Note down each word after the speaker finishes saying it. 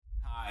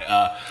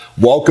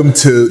Welcome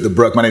to the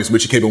Brook. My name is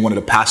Muche Ukegbu, one of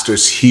the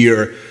pastors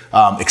here.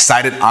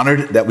 Excited,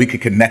 honored that we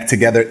could connect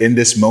together in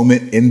this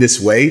moment, in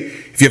this way.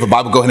 If you have a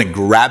Bible, go ahead and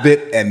grab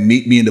it and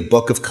meet me in the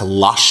book of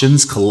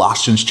Colossians.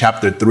 Colossians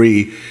chapter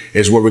 3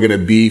 is where we're going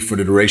to be for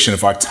the duration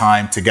of our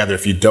time together.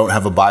 If you don't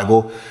have a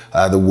Bible,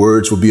 the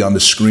words will be on the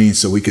screen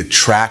so we could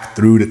track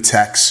through the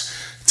text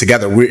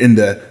together. We're in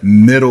the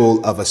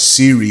middle of a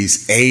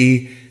series,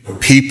 A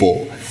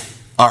People.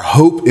 Our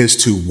hope is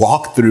to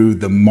walk through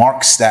the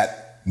marks that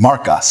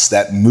mark us,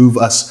 that move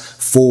us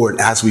forward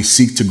as we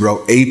seek to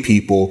grow a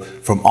people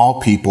from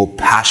all people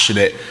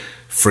passionate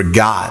for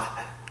God.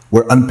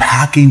 We're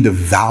unpacking the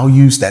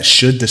values that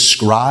should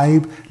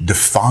describe,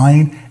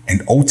 define,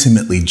 and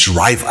ultimately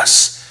drive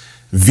us.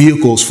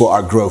 Vehicles for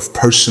our growth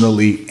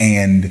personally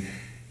and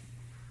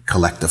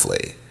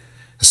collectively.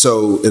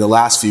 So in the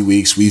last few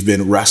weeks, we've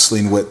been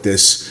wrestling with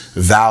this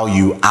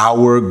value.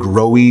 Our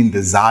growing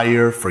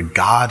desire for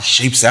God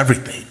shapes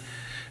everything.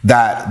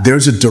 That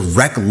there's a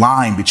direct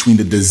line between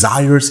the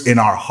desires in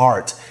our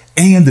heart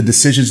and the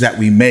decisions that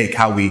we make,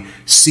 how we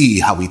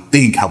see, how we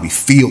think, how we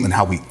feel, and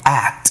how we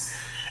act.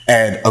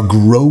 And a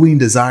growing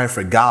desire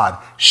for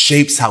God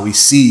shapes how we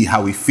see,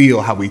 how we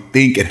feel, how we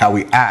think, and how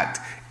we act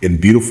in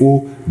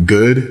beautiful,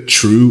 good,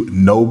 true,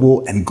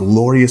 noble, and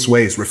glorious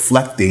ways,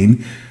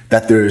 reflecting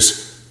that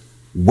there's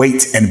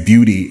weight and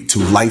beauty to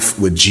life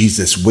with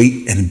Jesus,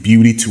 weight and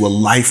beauty to a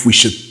life we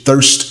should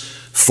thirst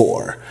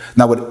for.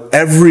 Now, with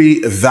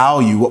every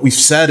value, what we've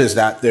said is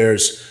that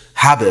there's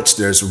habits,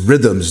 there's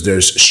rhythms,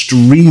 there's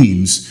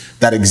streams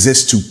that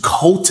exist to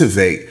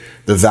cultivate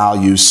the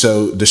values.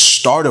 So the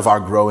start of our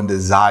growing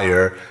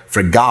desire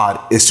for God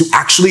is to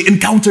actually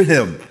encounter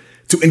him,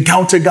 to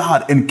encounter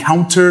God,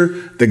 encounter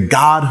the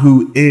God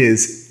who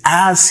is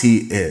as he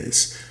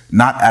is,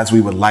 not as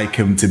we would like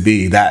him to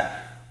be.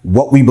 That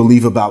what we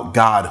believe about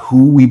God,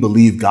 who we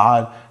believe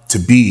God to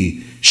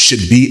be,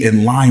 should be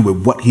in line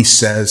with what he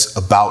says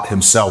about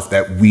himself,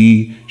 that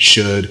we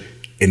should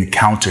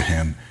encounter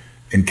him,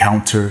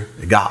 encounter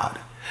God.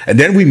 And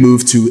then we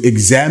move to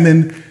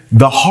examine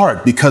the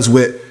heart, because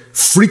with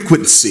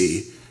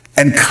frequency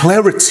and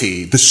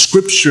clarity, the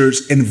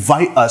scriptures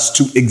invite us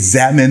to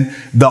examine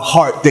the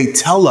heart. They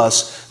tell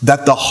us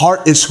that the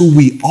heart is who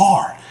we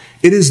are.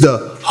 It is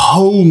the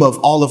home of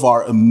all of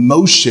our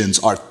emotions,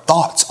 our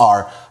thoughts,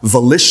 our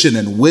volition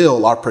and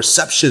will, our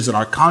perceptions and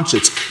our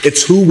conscience.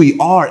 It's who we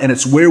are, and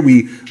it's where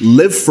we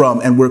live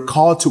from. And we're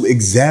called to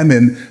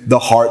examine the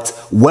heart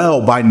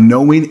well by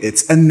knowing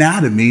its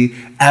anatomy,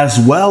 as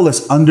well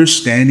as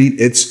understanding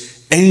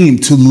its aim,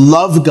 to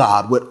love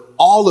God with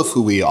all of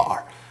who we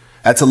are,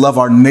 and to love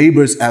our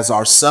neighbors as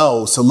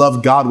ourselves. To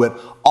love God with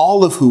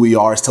all of who we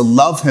are is to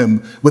love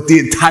him with the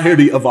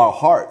entirety of our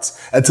hearts.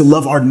 And to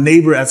love our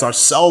neighbor as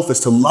ourselves is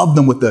to love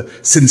them with the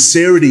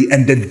sincerity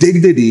and the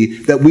dignity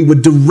that we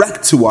would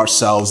direct to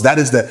ourselves. That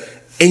is the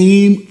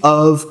aim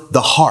of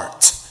the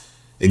heart.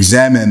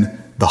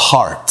 Examine the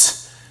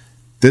heart.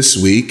 This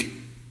week,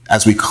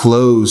 as we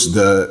close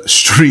the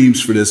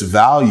streams for this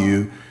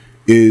value,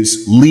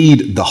 is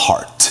lead the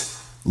heart.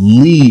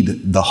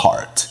 Lead the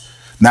heart.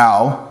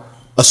 Now,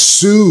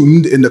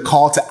 assumed in the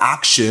call to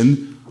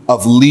action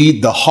of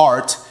lead the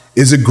heart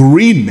is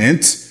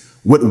agreement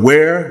with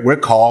where we're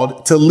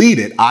called to lead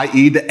it,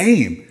 i.e. the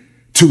aim,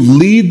 to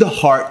lead the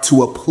heart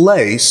to a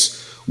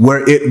place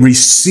where it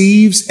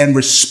receives and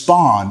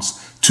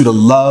responds to the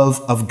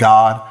love of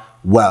God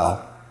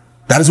well.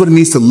 That is what it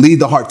means to lead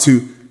the heart,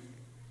 to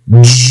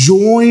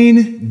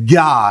join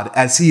God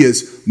as he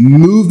is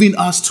moving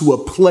us to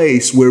a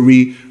place where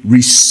we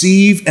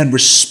receive and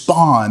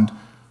respond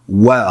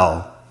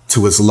well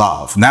to his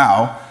love.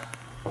 Now,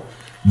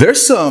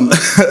 there's some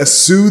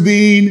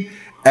soothing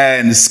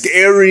and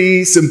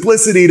scary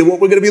simplicity to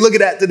what we're going to be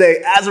looking at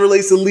today as it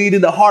relates to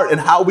leading the heart and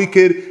how we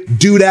could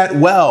do that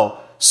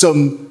well.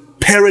 Some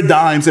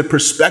paradigms and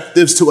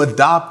perspectives to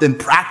adopt and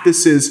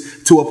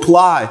practices to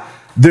apply.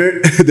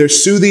 They're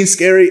soothing,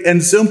 scary,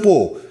 and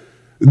simple.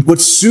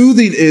 What's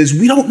soothing is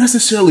we don't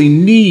necessarily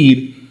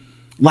need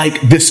like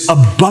this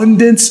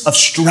abundance of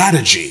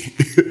strategy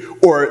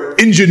or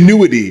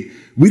ingenuity.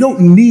 We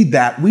don't need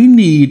that. We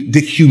need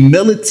the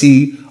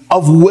humility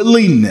of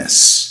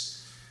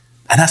willingness.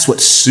 And that's what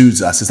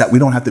soothes us, is that we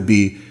don't have to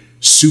be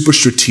super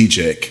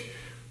strategic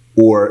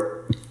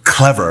or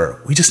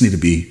clever. We just need to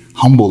be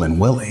humble and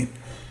willing.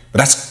 But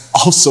that's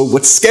also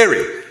what's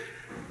scary,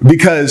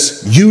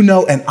 because you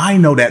know and I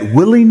know that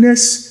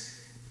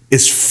willingness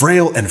is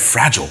frail and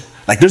fragile.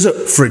 Like there's a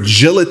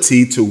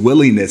fragility to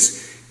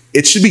willingness.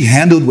 It should be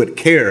handled with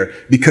care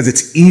because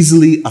it's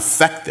easily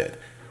affected,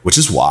 which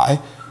is why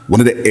one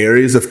of the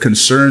areas of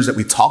concerns that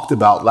we talked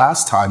about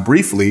last time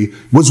briefly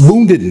was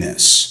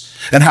woundedness,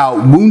 and how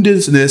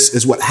woundedness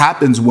is what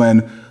happens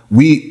when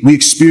we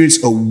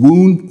experience a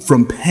wound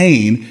from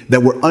pain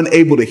that we're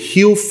unable to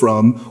heal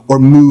from or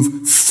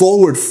move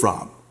forward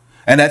from.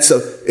 And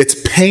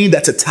it's pain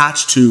that's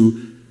attached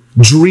to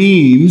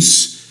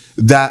dreams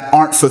that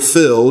aren't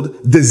fulfilled,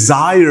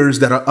 desires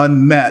that are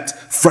unmet,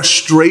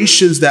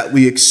 frustrations that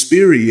we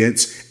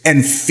experience,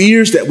 and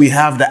fears that we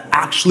have that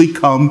actually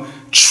come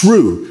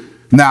true.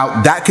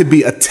 Now, that could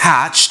be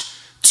attached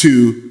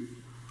to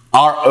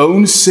our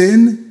own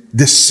sin,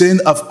 the sin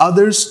of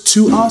others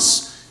to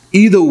us.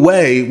 Either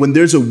way, when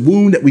there's a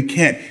wound that we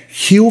can't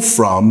heal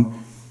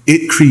from,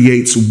 it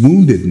creates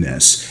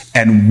woundedness.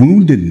 And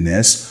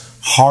woundedness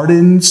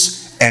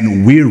hardens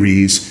and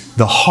wearies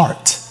the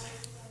heart.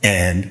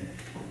 And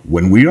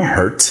when we are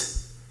hurt,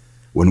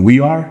 when we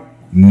are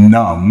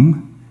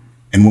numb,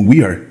 and when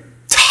we are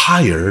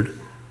tired,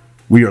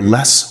 we are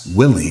less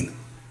willing.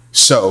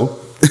 So,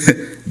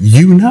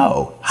 you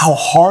know how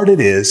hard it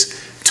is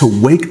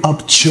to wake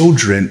up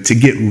children to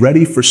get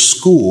ready for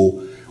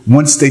school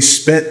once they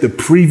spent the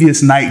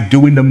previous night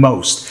doing the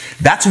most.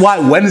 That's why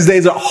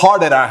Wednesdays are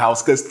hard at our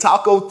house, because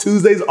Taco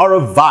Tuesdays are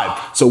a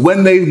vibe. So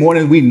Wednesday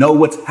morning, we know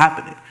what's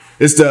happening.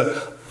 It's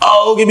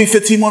give me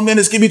 15 more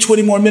minutes, give me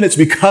 20 more minutes,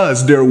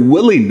 because their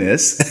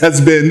willingness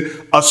has been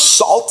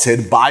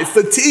assaulted by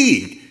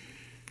fatigue.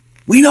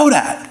 We know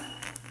that.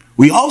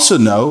 We also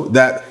know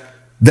that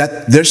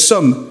there's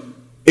some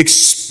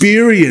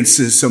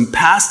experiences, some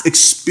past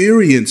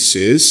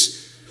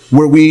experiences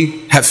where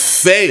we have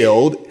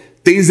failed.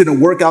 Things didn't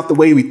work out the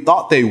way we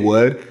thought they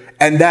would,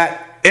 and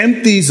that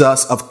empties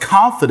us of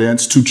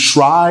confidence to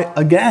try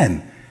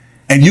again.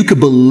 And you could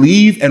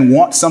believe and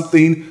want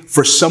something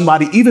for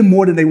somebody even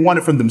more than they want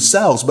it from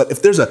themselves. But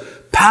if there's a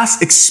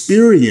past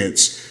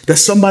experience that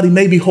somebody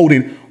may be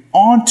holding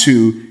on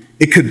to,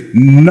 it could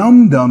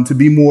numb them to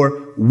be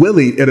more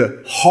willing.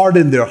 It'll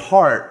harden their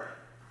heart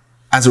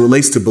as it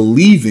relates to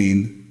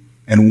believing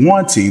and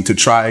wanting to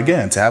try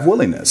again, to have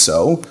willingness.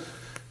 So,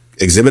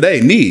 Exhibit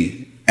A,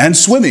 me and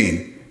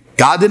swimming.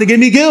 God didn't give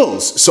me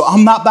gills, so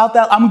I'm not about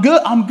that. I'm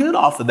good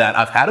off of that.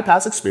 I've had a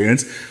past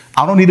experience.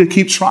 I don't need to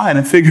keep trying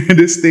and figuring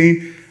this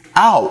thing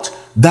out.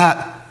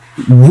 That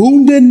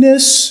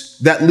woundedness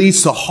that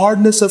leads to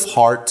hardness of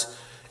heart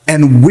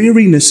and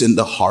weariness in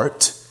the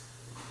heart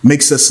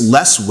makes us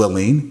less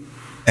willing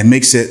and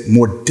makes it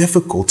more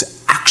difficult to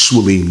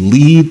actually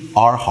lead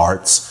our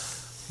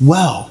hearts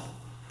well.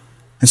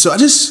 And so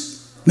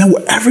now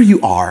wherever you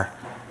are,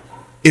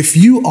 if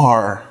you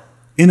are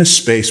in a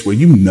space where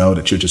you know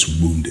that you're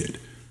just wounded,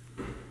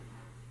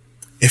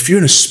 if you're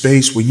in a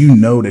space where you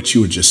know that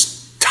you are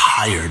just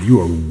tired, you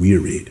are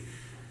wearied,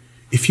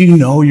 if you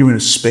know you're in a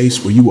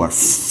space where you are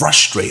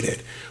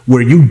frustrated,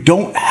 where you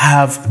don't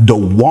have the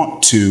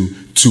want to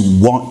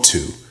want to,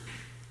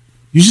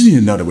 you just need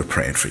to know that we're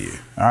praying for you,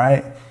 all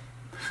right?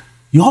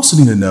 You also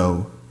need to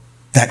know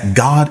that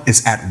God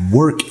is at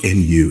work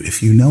in you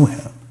if you know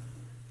him.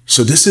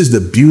 So this is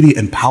the beauty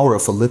and power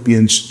of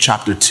Philippians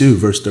chapter 2,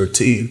 verse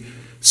 13.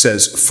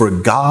 Says, for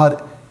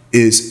God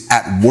is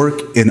at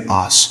work in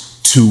us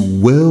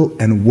to will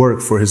and work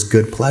for his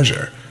good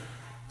pleasure.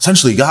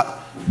 Essentially,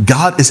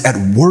 God is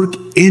at work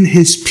in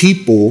his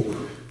people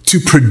to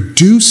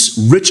produce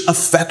rich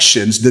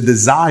affections, the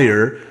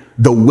desire,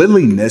 the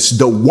willingness,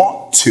 the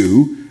want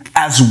to,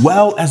 as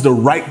well as the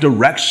right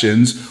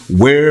directions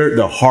where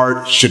the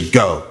heart should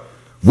go.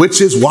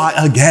 Which is why,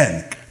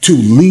 again, to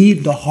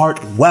lead the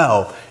heart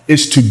well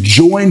is to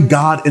join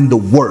God in the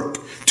work.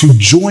 To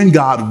join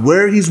God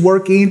where he's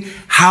working,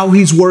 how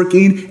he's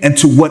working, and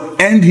to what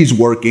end he's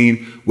working,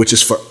 which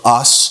is for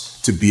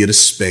us to be at a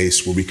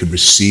space where we can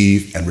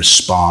receive and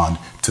respond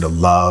to the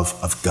love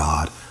of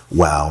God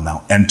well.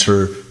 Now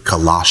enter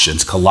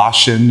Colossians.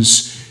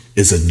 Colossians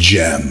is a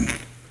gem.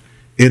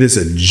 It is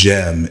a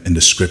gem in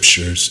the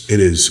scriptures. It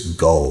is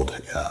gold.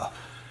 Yeah.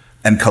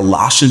 And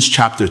Colossians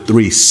chapter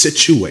 3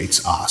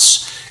 situates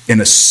us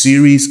in a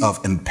series of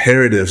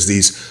imperatives,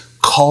 these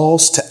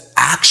calls to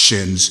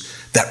actions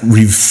that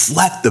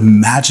reflect the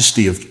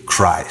majesty of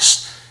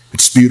Christ.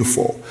 It's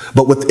beautiful.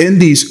 But within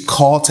these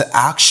call to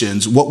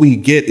actions, what we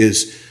get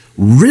is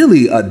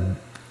really an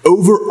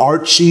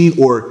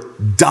overarching or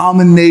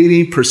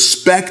dominating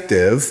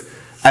perspective,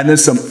 and then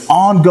some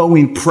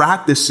ongoing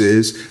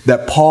practices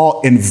that Paul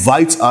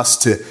invites us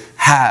to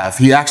have.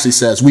 He actually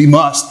says we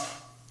must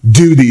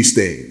do these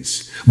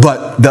things.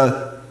 But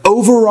the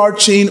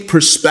overarching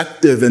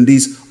perspective and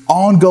these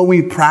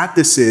ongoing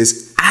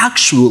practices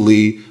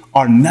actually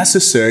are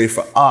necessary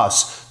for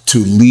us to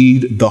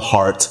lead the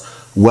heart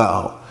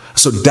well.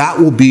 So that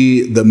will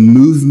be the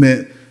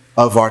movement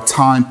of our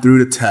time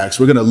through the text.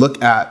 We're going to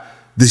look at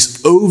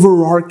this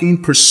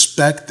overarching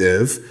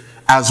perspective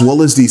as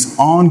well as these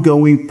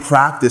ongoing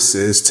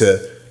practices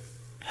to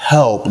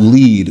help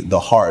lead the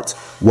heart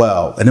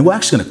well. And then we're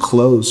actually going to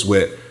close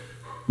with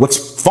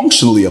what's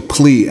functionally a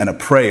plea and a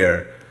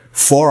prayer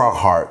for our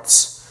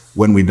hearts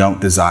when we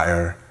don't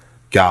desire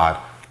God.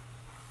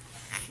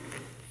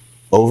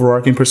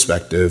 Overarching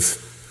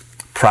perspective,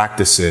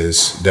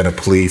 practices, then a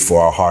plea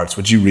for our hearts.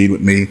 Would you read with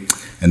me?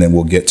 And then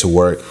we'll get to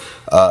work.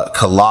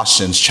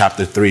 Colossians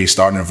chapter 3,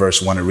 starting in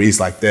verse 1, it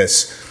reads like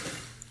this.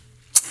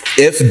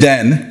 If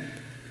then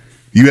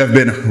you have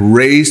been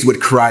raised with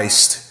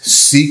Christ,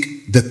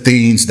 seek the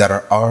things that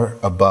are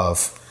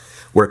above,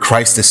 where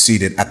Christ is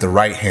seated at the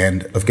right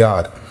hand of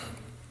God.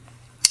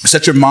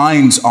 Set your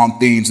minds on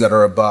things that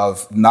are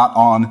above, not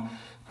on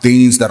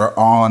things that are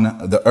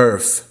on the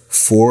earth.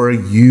 For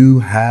you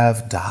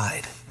have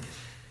died,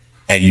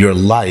 and your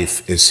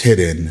life is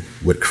hidden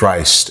with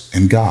Christ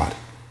in God.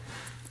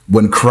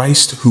 When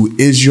Christ, who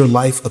is your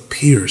life,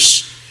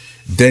 appears,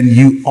 then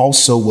you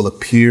also will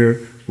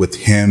appear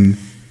with him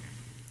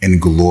in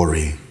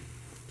glory.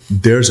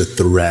 There's a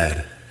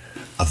thread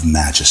of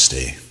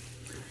majesty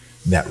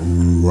that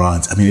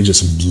runs, it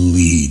just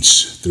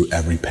bleeds through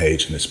every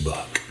page in this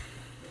book.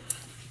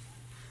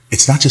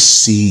 It's not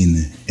just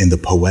seen in the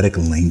poetic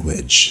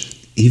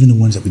language, even the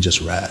ones that we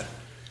just read,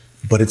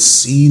 but it's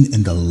seen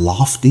in the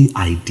lofty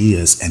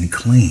ideas and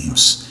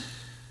claims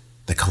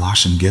that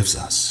Colossians gives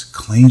us.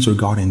 Claims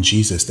regarding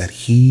Jesus, that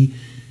he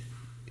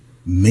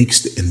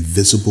makes the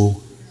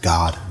invisible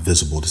God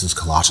visible. This is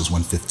Colossians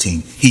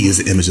 1:15. He is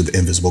the image of the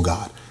invisible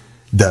God.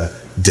 The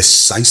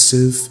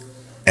decisive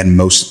and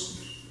most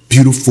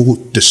beautiful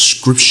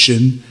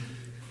description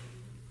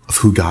of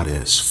who God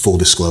is. Full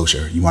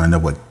disclosure. You want to know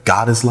what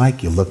God is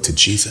like? You look to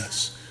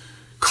Jesus.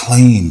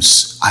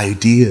 Claims,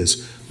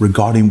 ideas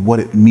regarding what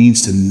it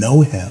means to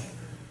know him.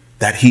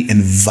 That he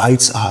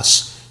invites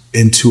us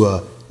into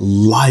a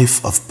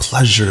life of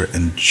pleasure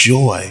and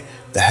joy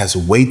that has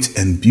weight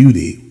and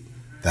beauty.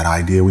 That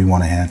idea we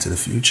want to hand to the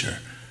future.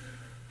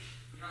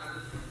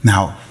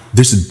 Now,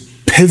 there's a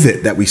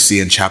pivot that we see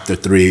in chapter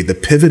 3. The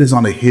pivot is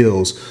on the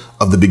heels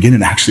of the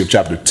beginning, actually, of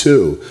chapter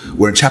 2,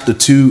 where in chapter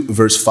 2,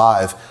 verse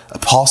 5,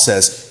 Paul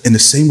says, in the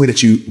same way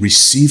that you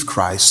receive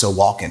Christ, so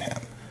walk in him.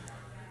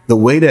 The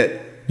way that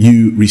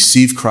you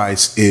receive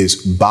Christ is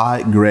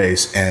by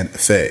grace and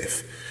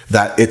faith,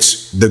 that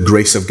it's the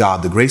grace of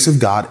God. The grace of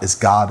God is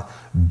God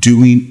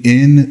doing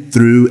in,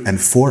 through,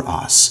 and for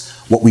us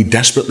what we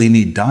desperately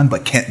need done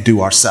but can't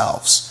do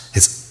ourselves.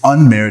 His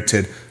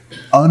unmerited,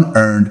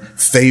 unearned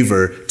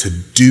favor to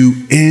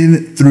do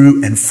in,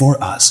 through, and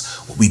for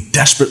us what we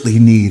desperately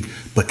need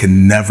but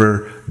can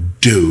never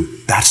do.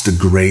 That's the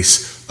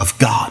grace of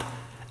God.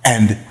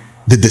 And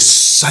the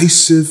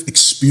decisive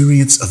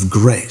experience of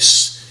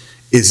grace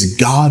is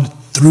God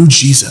through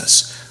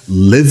Jesus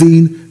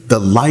living the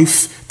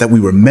life that we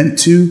were meant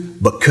to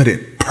but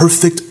couldn't.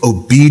 Perfect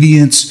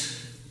obedience,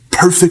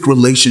 perfect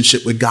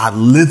relationship with God,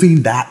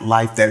 living that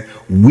life that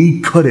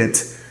we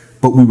couldn't,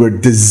 but we were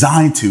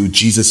designed to.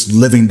 Jesus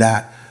living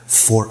that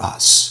for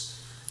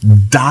us,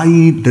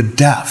 dying the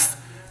death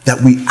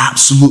that we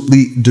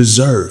absolutely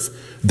deserve,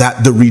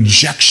 that the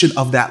rejection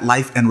of that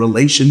life and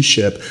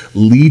relationship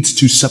leads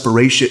to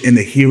separation in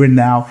the here and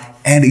now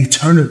and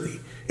eternity.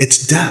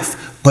 It's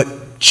death, but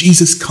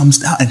Jesus comes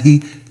down and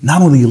he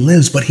not only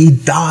lives, but he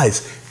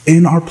dies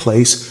in our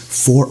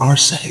place for our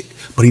sake.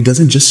 But he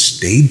doesn't just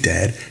stay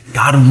dead.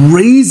 God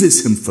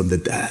raises him from the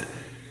dead.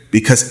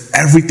 Because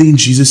everything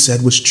Jesus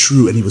said was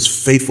true, and he was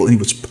faithful, and he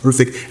was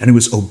perfect, and he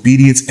was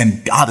obedient,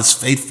 and God is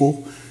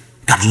faithful.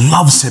 God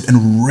loves him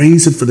and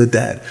raised him from the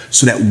dead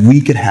so that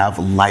we could have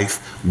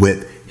life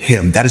with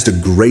him. That is the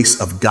grace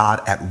of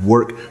God at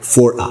work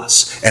for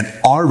us. And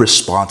our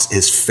response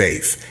is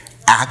faith,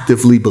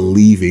 actively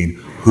believing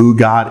who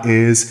God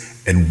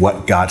is and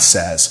what God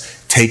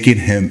says, taking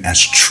him as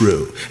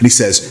true. And he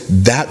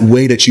says, that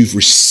way that you've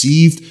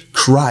received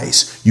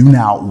Christ, you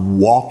now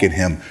walk in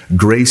him,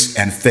 grace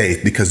and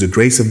faith, because the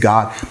grace of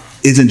God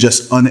isn't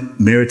just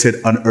unmerited,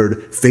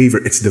 unearned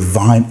favor. It's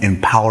divine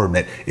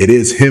empowerment. It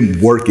is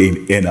him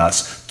working in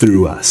us,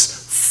 through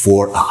us,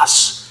 for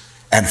us.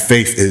 And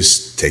faith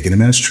is taking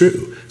him as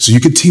true. So you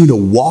continue to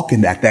walk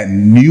in that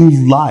new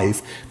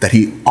life that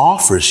he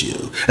offers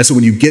you. And so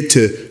when you get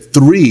to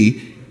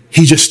 3,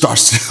 he just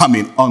starts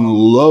to,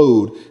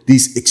 unload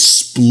these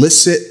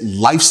explicit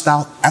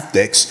lifestyle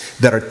ethics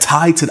that are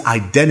tied to the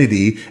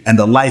identity and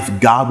the life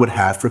God would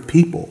have for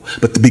people.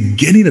 But the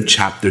beginning of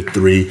chapter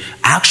 3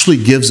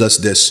 actually gives us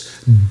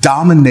this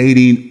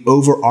dominating,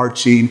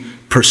 overarching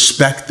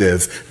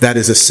perspective that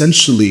is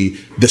essentially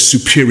the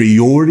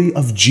superiority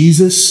of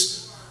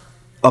Jesus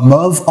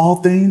above all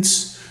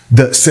things,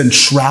 the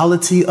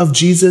centrality of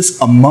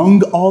Jesus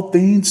among all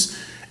things,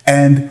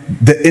 and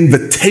the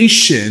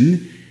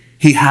invitation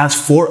he has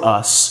for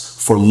us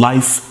for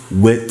life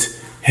with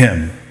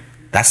him.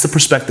 That's the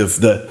perspective,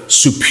 the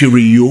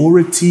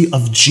superiority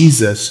of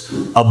Jesus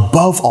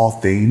above all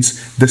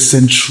things, the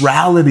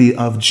centrality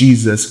of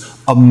Jesus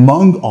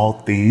among all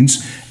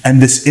things,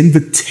 and this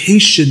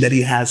invitation that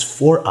he has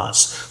for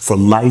us for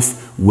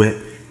life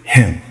with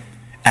him.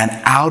 And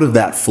out of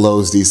that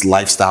flows these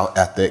lifestyle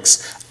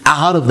ethics.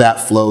 Out of that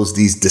flows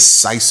these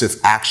decisive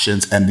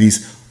actions and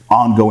these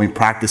ongoing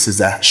practices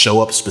that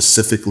show up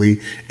specifically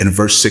in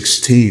verse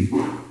 16.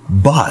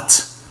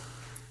 But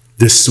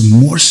there's some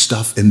more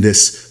stuff in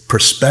this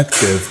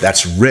perspective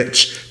that's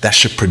rich, that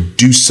should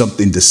produce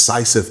something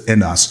decisive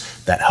in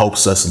us that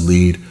helps us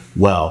lead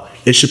well.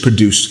 It should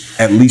produce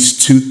at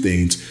least 2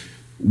 things.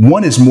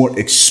 One is more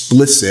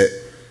explicit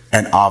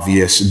and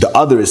obvious. The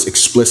other is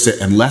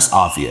explicit and less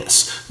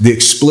obvious. The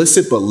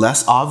explicit but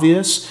less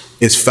obvious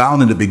is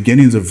found in the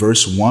beginnings of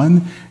verse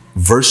 1,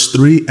 verse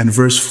 3, and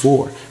verse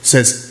 4. It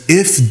says,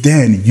 if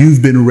then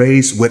you've been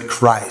raised with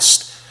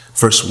Christ,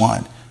 verse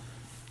 1.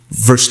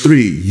 Verse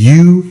 3,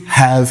 you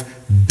have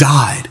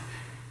died.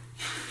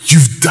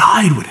 You've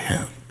died with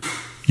him.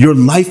 Your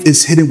life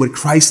is hidden with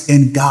Christ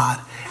in God.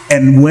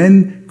 And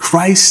when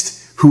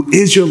Christ, who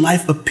is your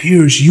life,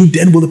 appears, you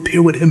then will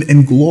appear with him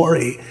in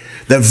glory.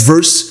 That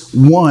verse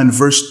 1,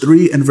 verse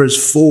 3, and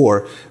verse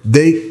 4,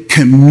 they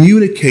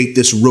communicate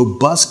this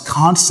robust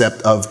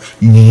concept of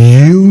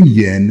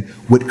union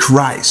with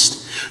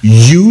Christ.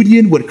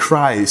 Union with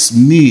Christ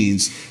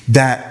means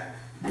that,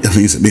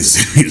 it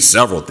means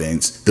several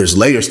things. There's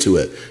layers to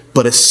it.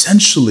 But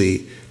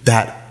essentially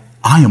that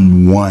I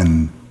am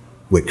one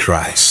with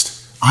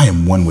Christ. I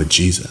am one with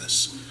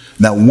Jesus.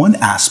 Now, one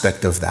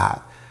aspect of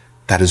that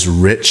is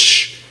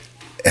rich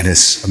and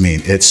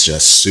it's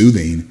just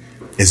soothing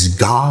is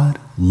God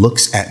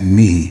looks at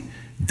me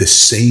the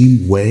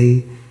same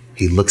way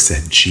he looks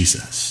at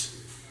Jesus.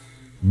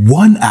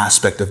 One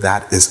aspect of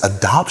that is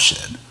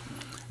adoption,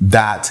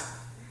 that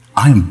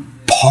I am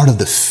part of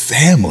the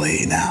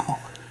family now.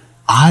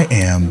 I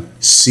am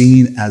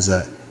seen as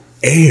an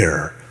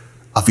heir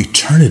of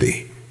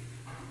eternity,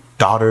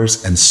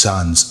 daughters and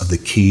sons of the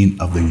King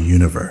of the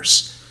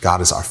universe. God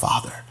is our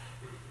Father.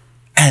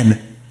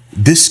 And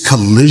this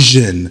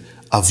collision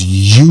of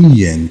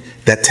union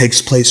that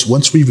takes place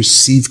once we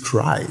receive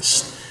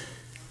Christ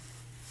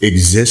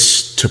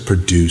exists to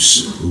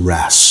produce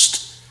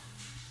rest.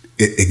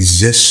 It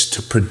exists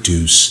to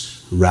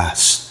produce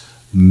rest.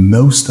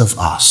 Most of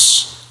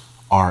us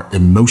are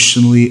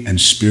emotionally and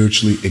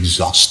spiritually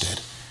exhausted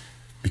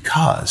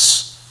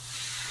because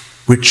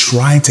we're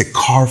trying to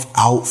carve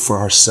out for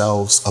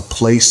ourselves a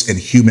place in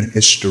human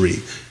history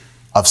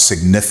of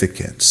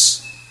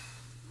significance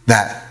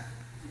that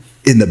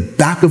in the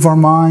back of our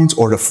minds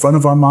or the front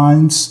of our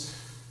minds,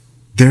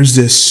 there's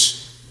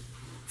this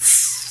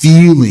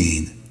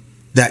feeling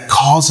that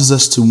causes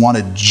us to want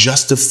to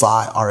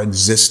justify our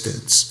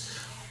existence.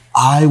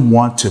 I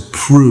want to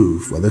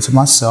prove, whether to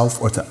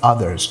myself or to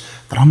others,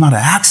 that I'm not an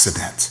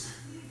accident.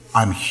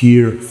 I'm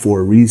here for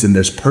a reason.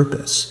 There's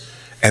purpose.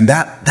 And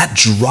that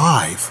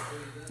drive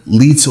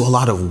leads to a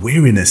lot of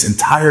weariness and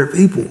tired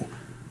people.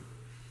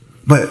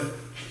 But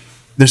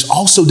there's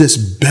also this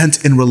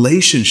bent in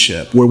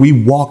relationship where we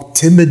walk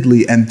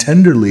timidly and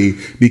tenderly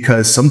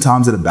because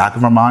sometimes in the back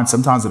of our minds,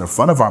 sometimes in the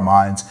front of our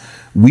minds,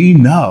 we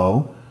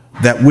know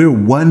that we're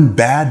one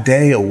bad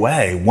day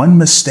away, one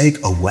mistake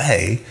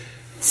away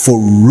for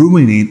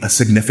ruining a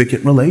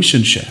significant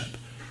relationship.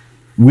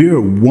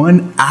 We're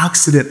one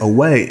accident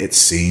away, it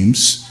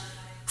seems,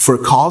 for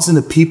causing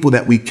the people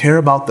that we care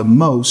about the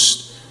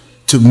most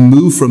to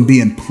move from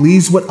being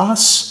pleased with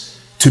us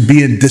to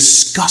being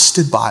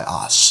disgusted by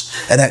us.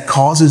 And that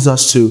causes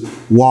us to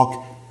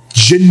walk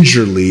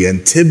gingerly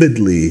and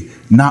timidly,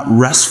 not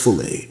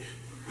restfully.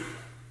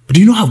 But do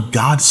you know how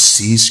God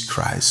sees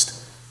Christ?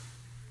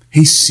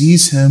 He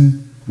sees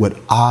him with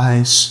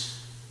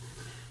eyes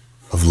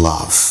of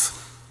love.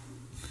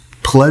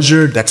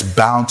 Pleasure that's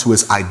bound to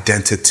his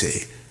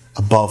identity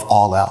above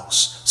all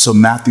else. So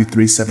Matthew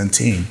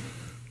 3:17,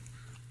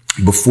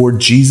 before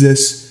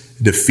Jesus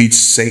defeats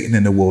Satan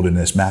in the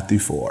wilderness, Matthew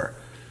 4,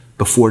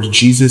 before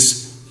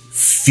Jesus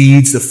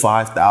feeds the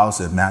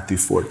 5,000, Matthew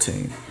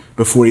 14,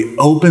 before he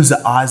opens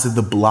the eyes of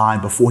the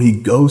blind, before he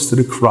goes to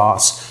the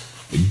cross,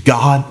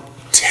 God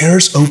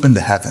tears open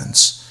the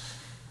heavens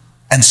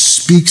and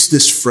speaks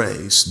this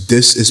phrase,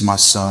 "This is my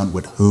son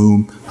with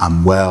whom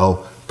I'm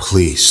well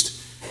pleased."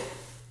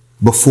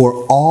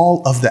 Before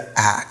all of the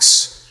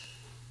acts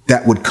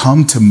that would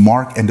come to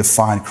mark and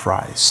define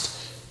Christ,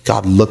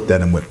 God looked at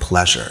him with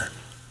pleasure.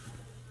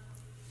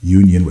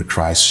 Union with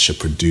Christ should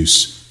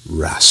produce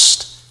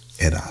rest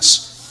in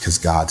us because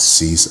God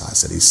sees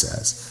us and he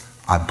says,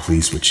 I'm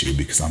pleased with you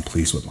because I'm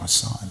pleased with my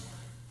son.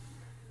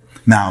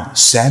 Now,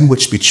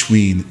 sandwiched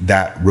between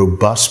that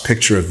robust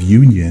picture of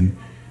union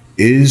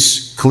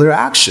is clear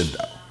action,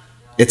 though.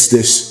 It's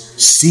this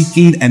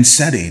seeking and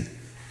setting.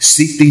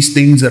 Seek these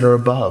things that are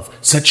above.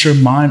 Set your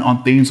mind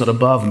on things that are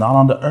above, not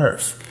on the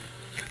earth.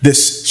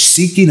 This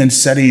seeking and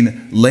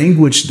setting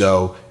language,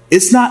 though,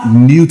 it's not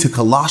new to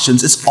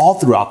Colossians. It's all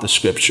throughout the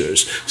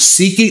scriptures.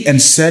 Seeking and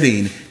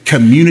setting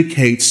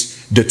communicates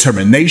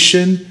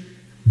determination,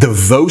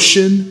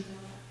 devotion,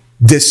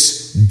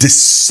 this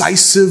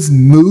decisive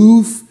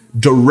move,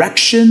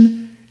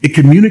 direction. It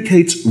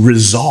communicates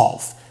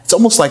resolve. It's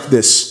almost like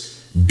this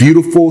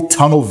beautiful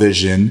tunnel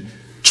vision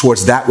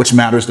towards that which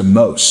matters the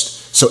most.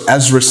 So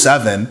Ezra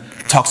 7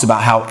 talks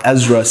about how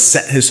Ezra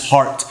set his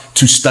heart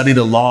to study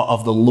the law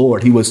of the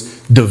Lord. He was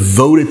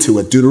devoted to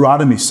it.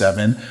 Deuteronomy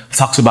 7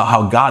 talks about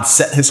how God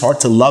set his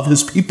heart to love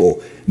his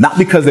people, not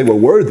because they were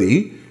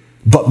worthy,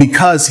 but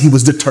because he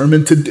was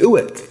determined to do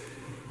it.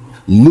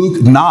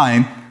 Luke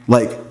 9,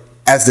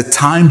 as the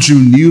time drew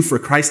near for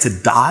Christ to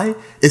die,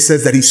 it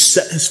says that he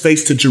set his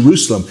face to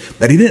Jerusalem,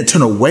 that he didn't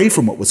turn away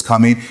from what was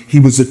coming. He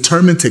was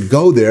determined to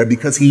go there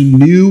because he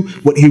knew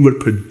what he would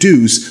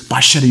produce by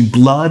shedding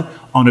blood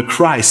on a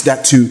Christ.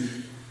 That to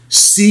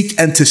seek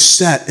and to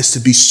set is to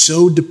be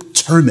so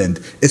determined.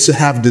 It's to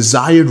have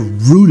desire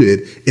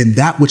rooted in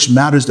that which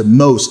matters the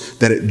most,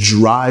 that it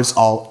drives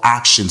all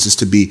actions. Is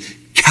to be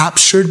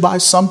captured by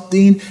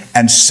something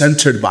and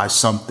centered by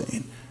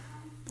something.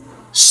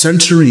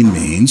 Centering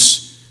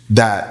means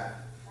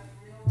that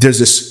there's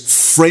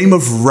this frame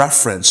of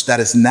reference that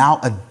is now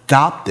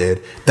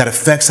adopted that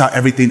affects how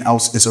everything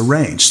else is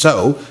arranged.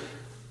 So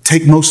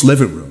take most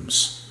living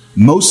rooms.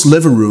 Most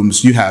living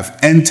rooms, you have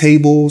end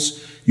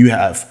tables, you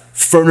have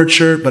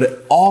furniture, but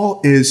it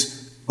all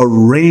is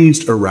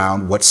arranged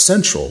around what's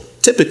central,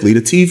 typically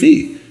the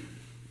TV.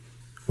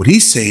 What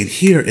he's saying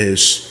here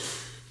is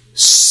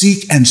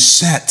seek and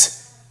set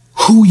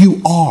who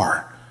you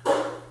are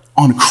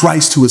on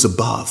Christ who is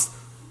above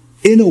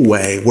in a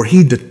way where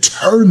he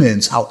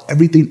determines how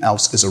everything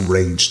else is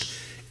arranged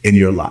in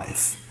your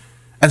life.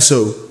 And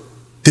so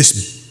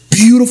this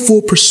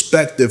beautiful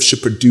perspective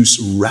should produce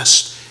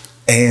rest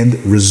and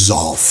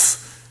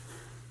resolve.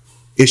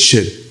 It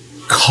should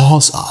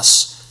cause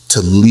us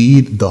to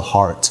lead the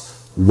heart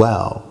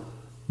well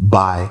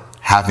by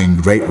having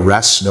great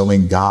rest,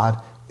 knowing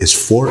God is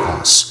for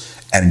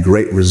us, and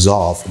great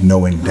resolve,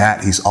 knowing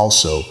that he's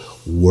also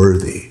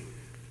worthy.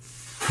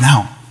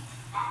 Now,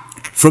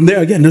 from there,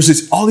 again,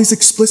 there's all these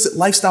explicit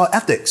lifestyle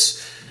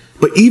ethics.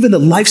 But even the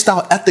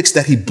lifestyle ethics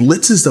that he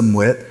blitzes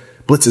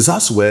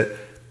us with,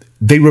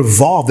 they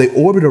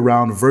orbit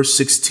around verse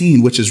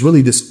 16, which is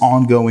really this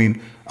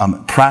ongoing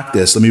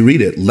practice. Let me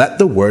read it. Let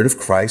the word of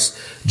Christ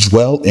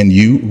dwell in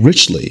you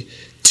richly,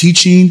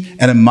 teaching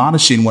and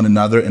admonishing one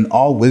another in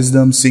all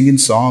wisdom, singing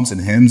psalms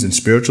and hymns and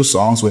spiritual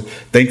songs with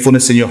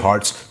thankfulness in your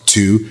hearts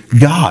to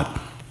God.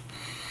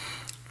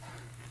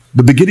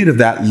 The beginning of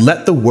that,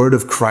 let the word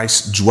of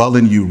Christ dwell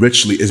in you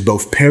richly, is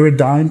both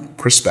paradigm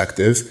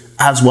perspective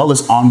as well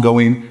as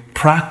ongoing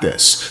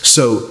practice.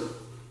 So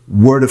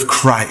word of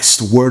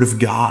Christ, word of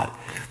God,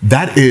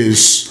 that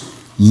is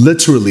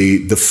literally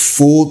the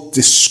full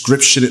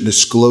description and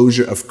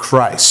disclosure of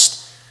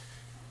Christ,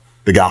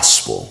 the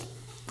gospel,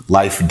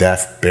 life,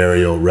 death,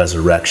 burial,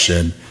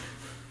 resurrection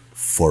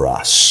for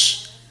us.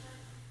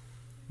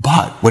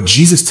 But what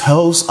Jesus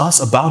tells us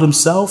about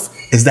himself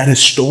is that his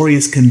story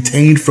is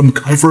contained from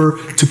cover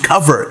to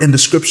cover in the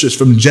scriptures,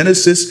 from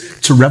Genesis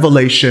to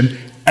Revelation.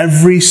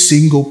 Every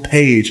single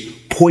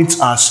page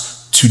points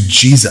us to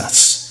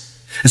Jesus.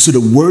 And so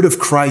the word of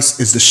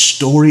Christ is the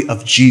story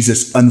of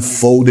Jesus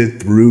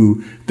unfolded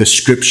through the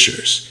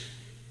scriptures.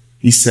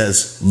 He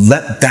says,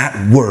 let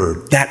that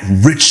word, that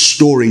rich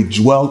story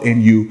dwell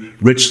in you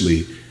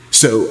richly.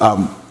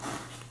 So,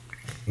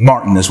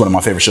 Martin is one of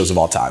my favorite shows of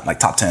all time, like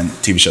top 10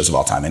 TV shows of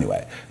all time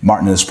anyway.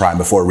 Martin is prime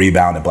before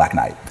Rebound and Black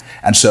Knight.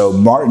 And so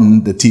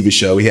Martin, the TV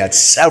show, he had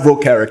several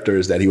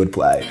characters that he would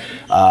play.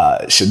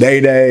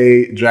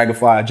 Sinead,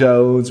 Dragonfly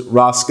Jones,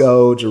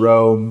 Roscoe,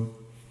 Jerome.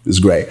 It was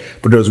great.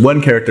 But there was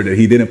one character that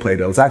he didn't play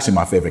that was actually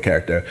my favorite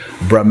character,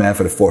 Brumman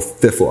for the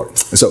fifth floor. And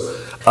so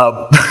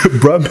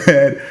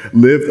Brumman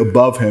lived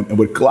above him and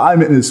would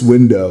climb in his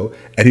window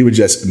and he would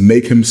just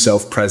make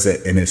himself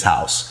present in his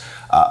house.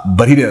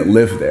 But he didn't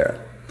live there.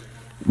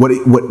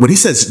 What he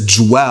says,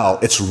 dwell,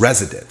 it's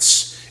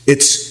residence.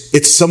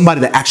 It's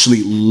somebody that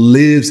actually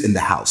lives in the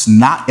house,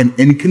 not an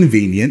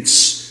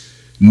inconvenience,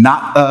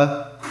 not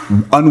a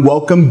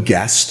unwelcome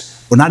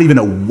guest, or not even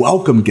a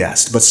welcome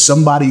guest, but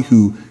somebody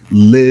who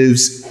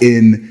lives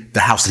in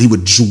the house. That he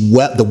would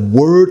dwell, the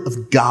word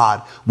of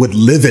God would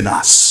live in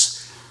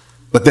us.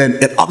 But then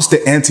it ups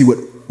the ante with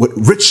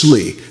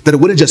richly, that it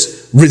wouldn't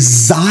just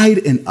reside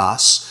in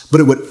us, but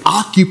it would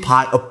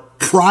occupy a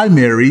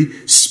primary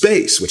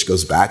space, which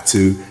goes back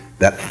to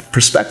that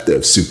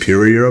perspective,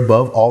 superior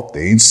above all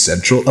things,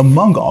 central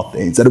among all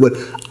things, that it would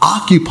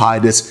occupy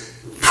this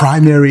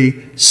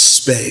primary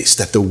space,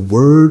 that the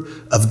word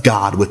of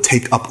God would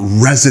take up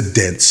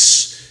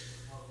residence,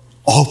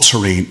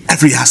 altering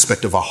every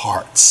aspect of our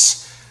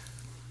hearts.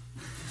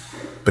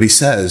 But he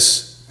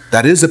says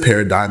that is a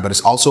paradigm, but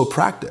it's also a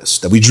practice,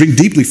 that we drink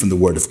deeply from the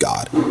word of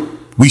God.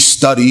 We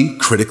study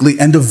critically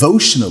and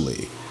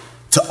devotionally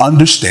to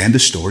understand the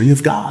story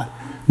of God,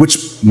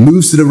 which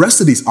moves to the rest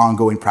of these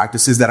ongoing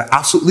practices that are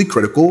absolutely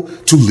critical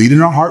to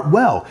leading our heart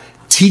well,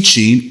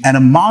 teaching and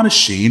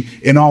admonishing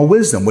in all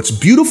wisdom. What's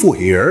beautiful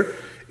here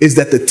is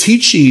that the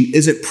teaching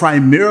isn't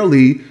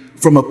primarily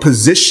from a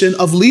position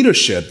of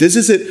leadership. This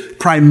isn't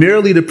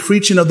primarily the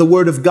preaching of the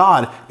word of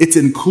God. It's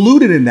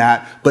included in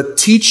that, but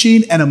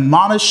teaching and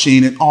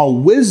admonishing in all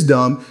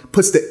wisdom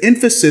puts the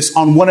emphasis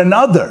on one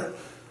another.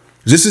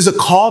 This is a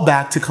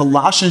callback to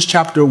Colossians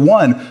chapter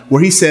 1,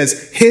 where he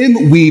says,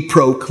 him we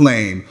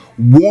proclaim,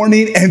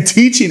 warning and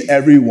teaching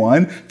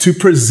everyone to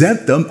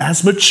present them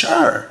as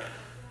mature.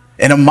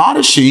 And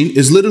admonishing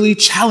is literally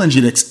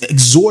challenging, it's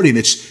exhorting,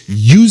 it's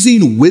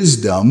using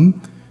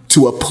wisdom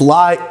to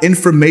apply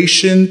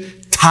information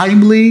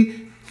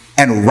timely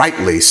and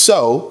rightly.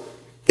 So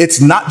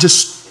it's not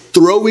just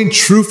throwing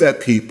truth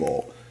at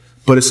people,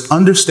 but it's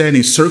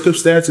understanding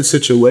circumstance and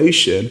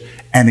situation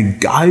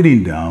and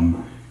guiding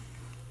them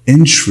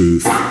in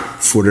truth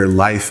for their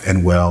life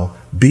and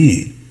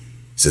well-being.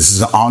 So this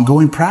is an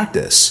ongoing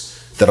practice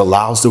that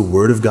allows the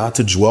word of God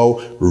to dwell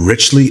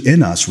richly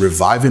in us,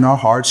 reviving our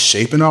hearts,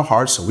 shaping our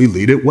hearts so we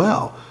lead it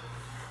well.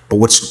 But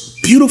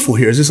what's beautiful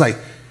here is it's like,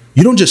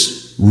 you don't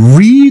just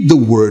read the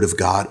word of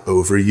God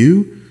over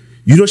you.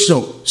 You just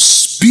don't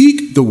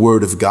speak the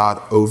word of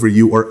God over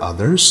you or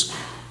others.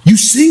 You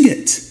sing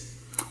it.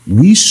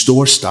 we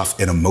store stuff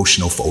in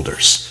emotional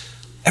folders,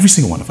 every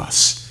single one of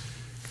us.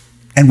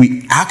 And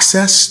we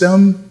access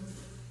them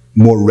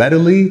more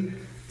readily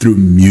through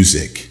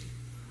music.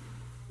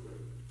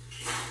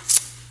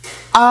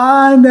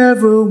 I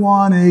never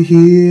want to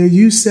hear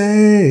you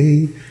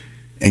say,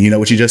 and you know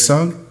what you just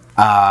sung?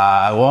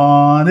 I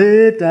want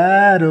it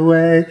that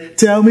way.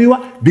 Tell me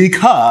why.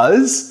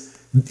 Because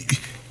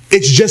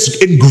it's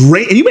just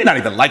ingrained, and you may not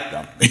even like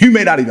them.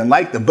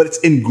 But it's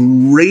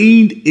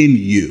ingrained in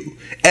you.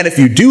 And if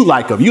you do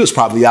like them, you was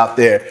probably out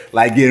there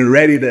like getting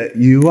ready to,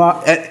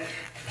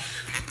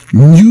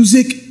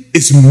 music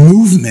is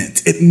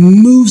movement. It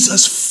moves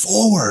us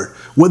forward.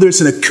 Whether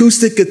it's an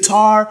acoustic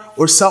guitar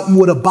or something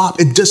with a bop,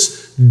 it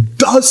just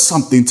does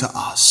something to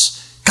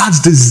us.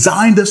 God's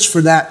designed us for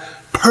that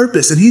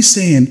purpose. And he's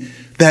saying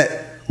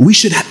that we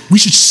should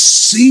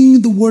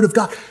sing the word of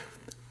God.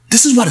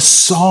 This is why the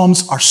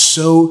Psalms are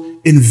so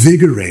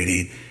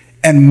invigorating.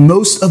 And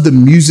most of the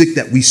music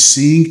that we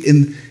sing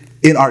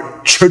in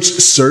our church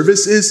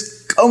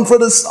services come from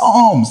the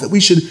Psalms, that we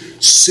should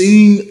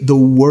sing the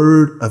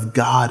word of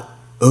God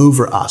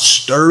over us,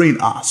 stirring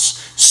us,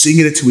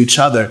 singing it to each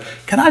other.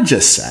 Can I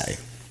just say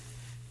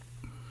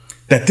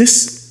that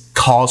this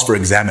calls for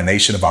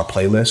examination of our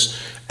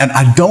playlist? And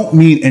I don't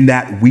mean in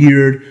that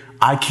weird,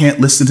 I can't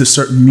listen to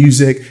certain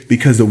music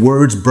because the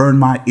words burn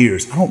my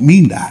ears. I don't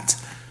mean that.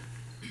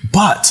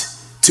 But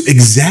to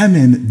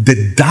examine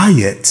the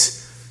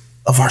diet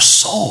of our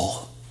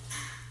soul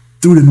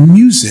through the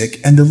music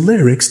and the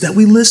lyrics that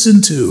we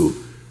listen to.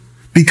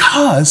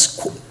 Because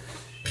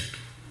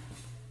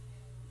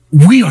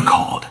we are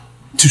called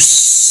to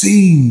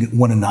sing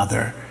one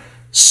another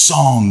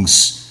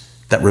songs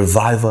that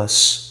revive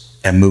us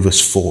and move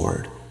us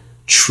forward.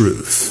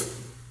 Truth.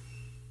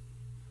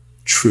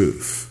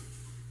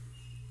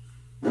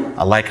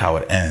 I like how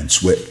it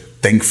ends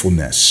with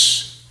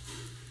thankfulness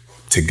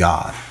to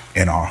God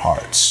in our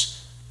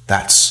hearts.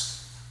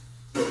 That's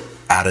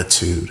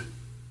attitude,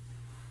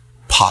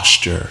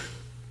 posture,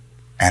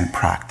 and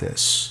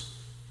practice.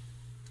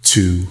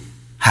 To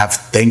have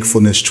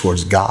thankfulness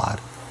towards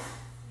God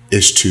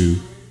is to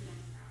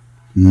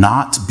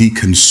not be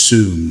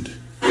consumed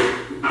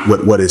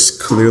with what is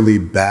clearly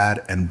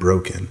bad and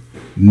broken,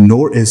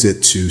 nor is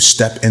it to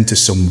step into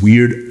some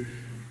weird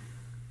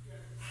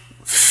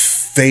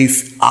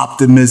faith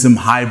optimism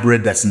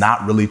hybrid that's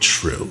not really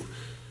true.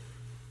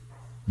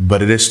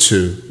 But it is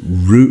to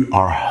root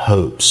our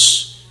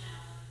hopes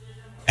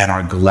and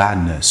our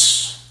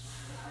gladness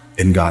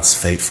in God's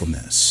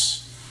faithfulness.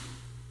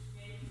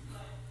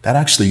 That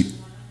actually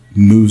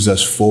moves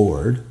us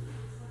forward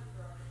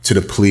to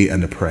the plea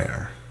and the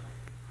prayer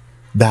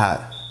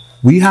that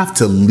we have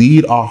to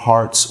lead our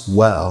hearts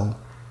well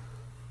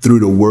through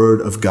the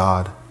word of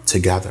God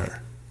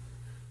together.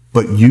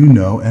 But you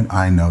know and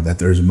I know that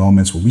there's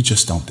moments where we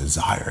just don't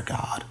desire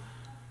God.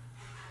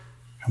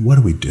 And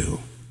what do?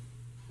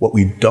 What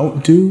we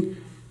don't do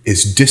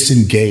is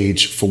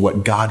disengage for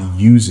what God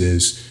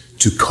uses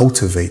to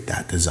cultivate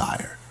that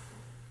desire.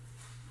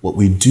 What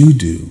we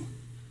do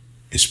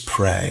is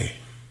pray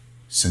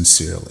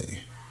sincerely.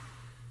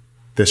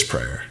 This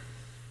prayer: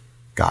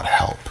 God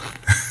help.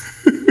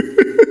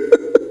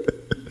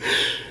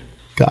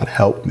 God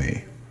help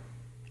me.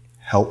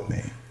 Help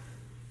me.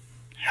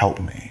 Help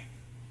me.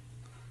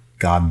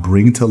 God,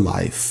 bring to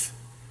life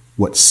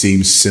what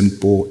seems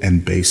simple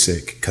and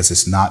basic because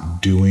it's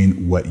not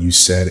doing what you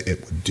said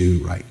it would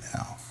do right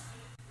now.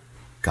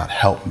 God,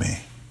 help me.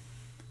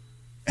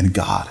 And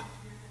God,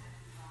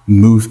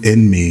 move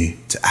in me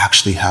to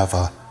actually have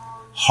a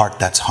heart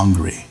that's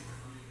hungry.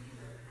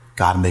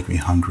 God, make me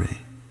hungry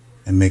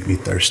and make me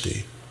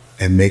thirsty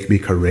and make me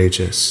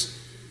courageous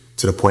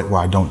to the point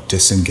where I don't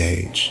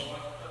disengage,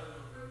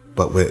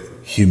 but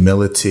with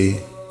humility,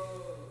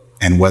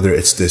 and whether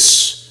it's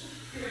this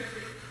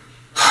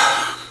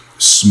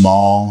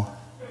small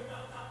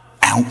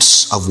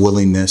ounce of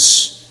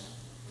willingness,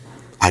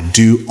 I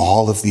do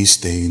all of these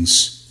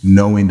things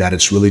knowing that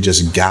it's really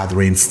just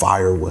gathering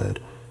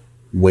firewood,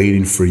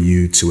 waiting for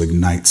you to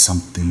ignite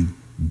something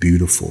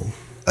beautiful,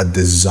 a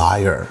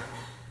desire,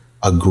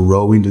 a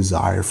growing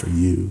desire for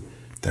you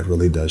that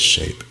really does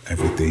shape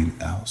everything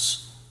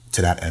else.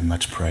 To that end,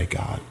 let's pray,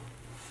 God.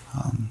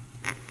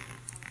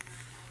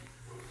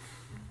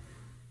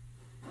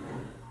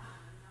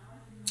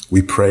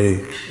 We pray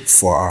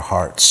for our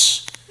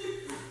hearts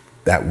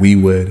that we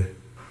would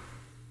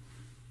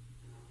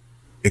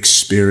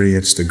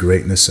experience the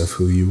greatness of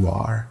who you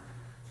are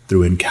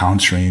through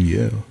encountering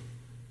you.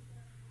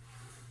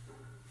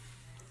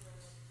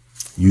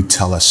 You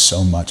tell us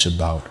so much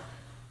about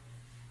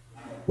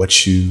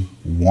what you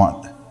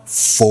want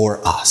for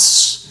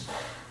us,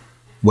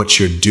 what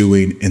you're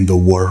doing in the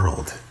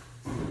world,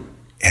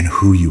 and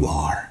who you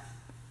are.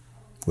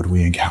 Would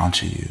we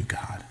encounter you,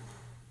 God?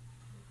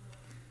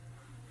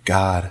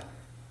 God,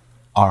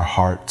 our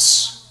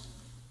hearts,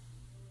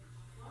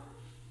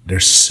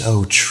 they're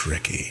so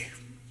tricky.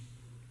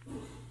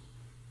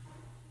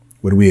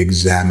 Would we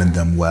examine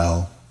them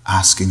well,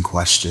 asking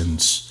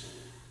questions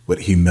with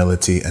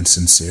humility and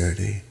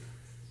sincerity,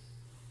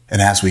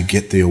 And as we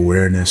get the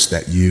awareness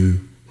that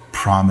you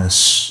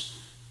promise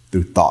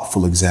through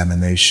thoughtful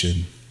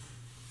examination,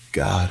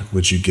 God,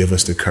 would you give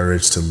us the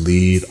courage to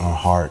lead our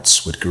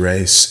hearts with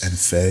grace and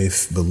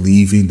faith,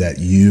 believing that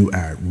you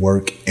are at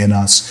work in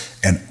us,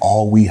 and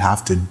all we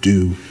have to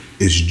do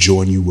is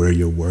join you where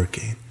you're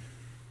working.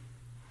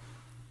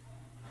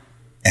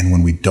 And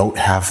when we don't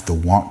have the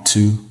want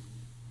to,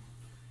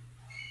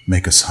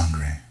 make us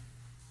hungry.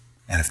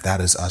 And if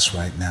that is us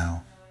right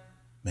now,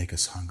 make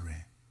us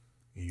hungry.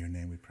 In your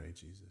name we pray,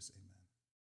 Jesus. Amen.